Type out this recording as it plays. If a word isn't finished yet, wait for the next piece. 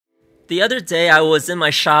The other day I was in my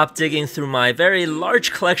shop digging through my very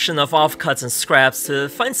large collection of offcuts and scraps to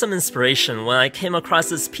find some inspiration when I came across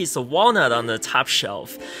this piece of walnut on the top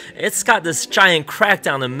shelf. It's got this giant crack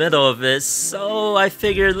down the middle of it, so I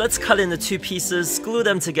figured let's cut it into two pieces, glue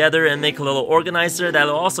them together, and make a little organizer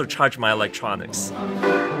that'll also charge my electronics.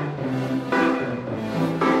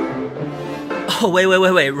 Oh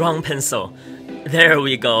wait, wrong pencil. There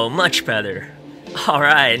we go, much better.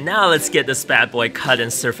 Alright, now let's get this bad boy cut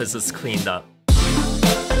and surfaces cleaned up.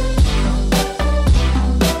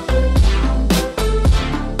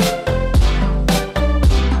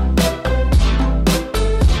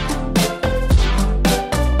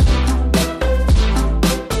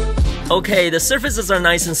 Okay, the surfaces are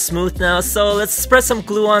nice and smooth now, so let's spread some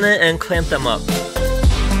glue on it and clamp them up.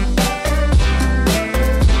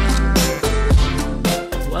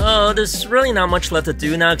 Well, there's really not much left to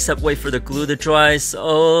do now except wait for the glue to dry,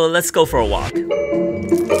 so let's go for a walk.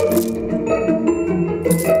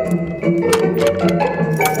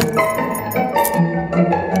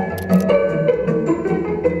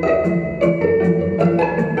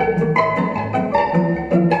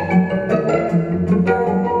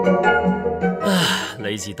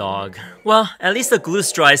 Lazy dog. Well, at least the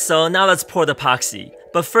glue's dry, so now let's pour the epoxy.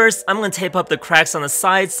 But first, I'm gonna tape up the cracks on the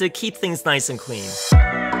sides to keep things nice and clean.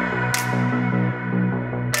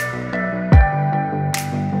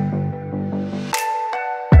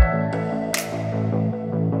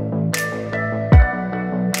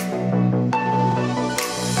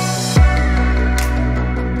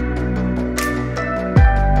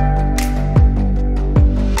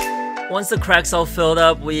 Once the cracks all filled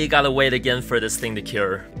up, we gotta wait again for this thing to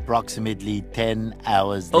cure. Approximately 10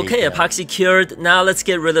 hours later. Okay, epoxy cured. Now let's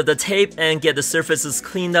get rid of the tape and get the surfaces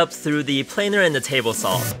cleaned up through the planer and the table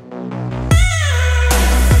saw.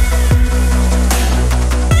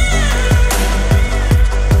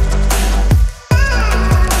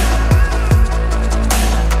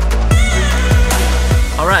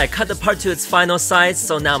 Alright, cut the part to its final size,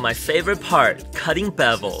 so now my favorite part, cutting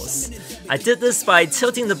bevels. I did this by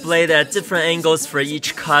tilting the blade at different angles for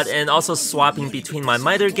each cut and also swapping between my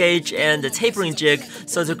miter gauge and the tapering jig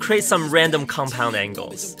so to create some random compound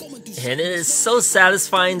angles. And it is so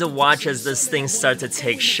satisfying to watch as this thing starts to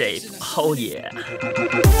take shape. Oh yeah.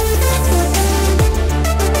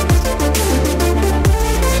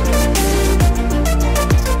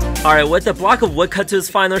 Alright, with the block of wood cut to its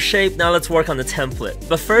final shape, now let's work on the template.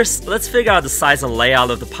 But first, let's figure out the size and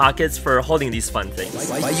layout of the pockets for holding these fun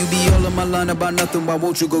things. Why you be all in my line about nothing? Why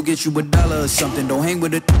won't you go get you $1 or something? Don't hang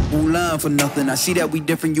with a who line for nothing. I see that we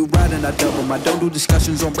different, you riding, I double. I don't do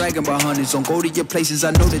discussions on bragging about hundreds. Don't go to your places,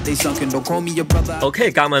 I know that they sunken. Don't call me your brother.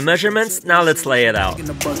 Okay, got my measurements, now let's lay it out. And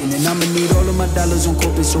I'ma need all of my dollars on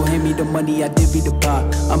corporate, so hand me the money, I divvy the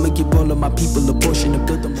pot. I'ma give all of my people a portion to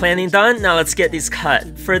build them. Planning done, now let's get these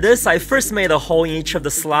cut. For this, I first made a hole in each of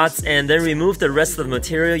the slots and then removed the rest of the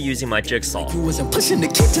material using my jigsaw. You wasn't pushing the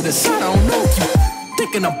kid to the side, I don't know if you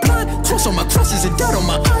thinking I'm blind, cross on my crosses and doubt on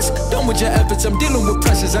my eyes. Done with your efforts, I'm dealing with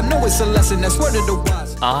pressures. I know it's a lesson, that's word of the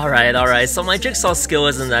wise. Alright, so my jigsaw skill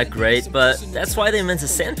isn't that great, but that's why they invented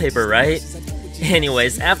sandpaper, right?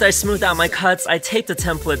 Anyways, after I smoothed out my cuts, I taped the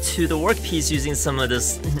template to the workpiece using some of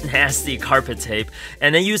this nasty carpet tape,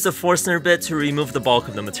 and then used the Forstner bit to remove the bulk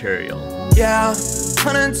of the material. Yeah,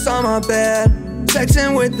 hundreds on my bed,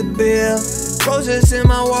 texting with the bill, roses in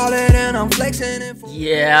my wallet, and I'm flexing it.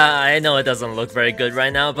 Yeah, I know it doesn't look very good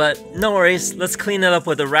right now, but no worries, let's clean it up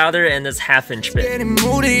with a router and this half-inch bit. Getting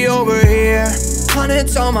moody over here,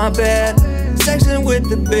 hundreds on my bed, texting with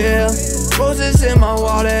the bill, roses in my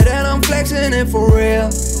wallet, and I'm flexing it for real.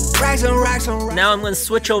 Racks and racks and racks. Now I'm going to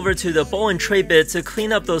switch over to the bowl and tray bit to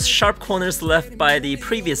clean up those sharp corners left by the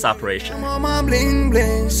previous operation. I'm on my bling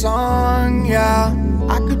bling song, yeah.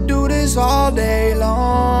 I could do this all day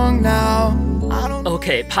long now.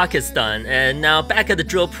 Okay, pocket's done, and now back at the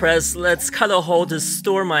drill press, let's cut a hole to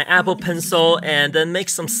store my Apple Pencil and then make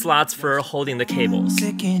some slots for holding the cables.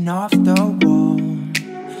 Ticking off the wall,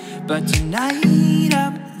 but tonight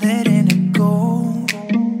I'm letting it go.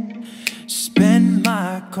 Spend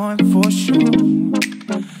my coin for sure.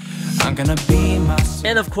 I'm gonna be myself.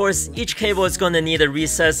 And of course, each cable is going to need a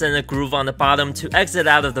recess and a groove on the bottom to exit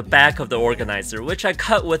out of the back of the organizer, which I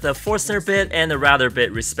cut with a Forstner bit and a router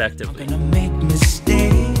bit respectively. I'm gonna make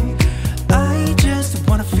mistakes. I just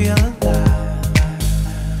wanna feel alive.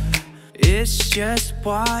 It's just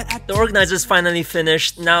what I The organizer's finally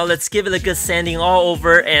finished. Now let's give it a good sanding all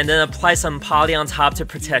over and then apply some poly on top to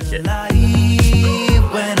protect it.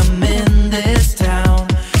 when I'm in this town.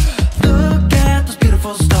 Look at those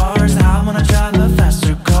beautiful stars. I wanna drive a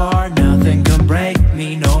faster car. Nothing can break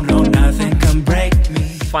me, no, nothing can break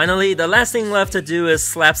me. Finally, the last thing left to do is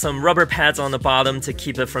slap some rubber pads on the bottom to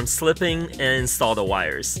keep it from slipping and install the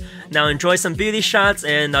wires. Now enjoy some beauty shots,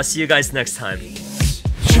 and I'll see you guys next time.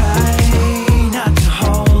 Try not to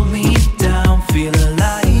hold me down, feel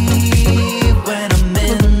alive when I'm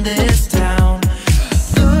in this town.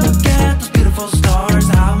 Look at those beautiful stars,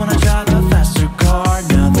 I wanna drive a faster car.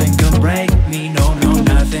 Nothing can break me, no,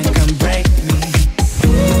 nothing can break me.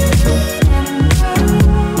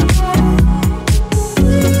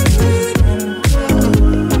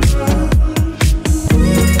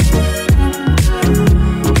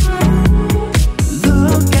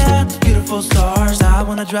 Look at the beautiful stars, I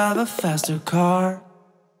wanna drive a faster car.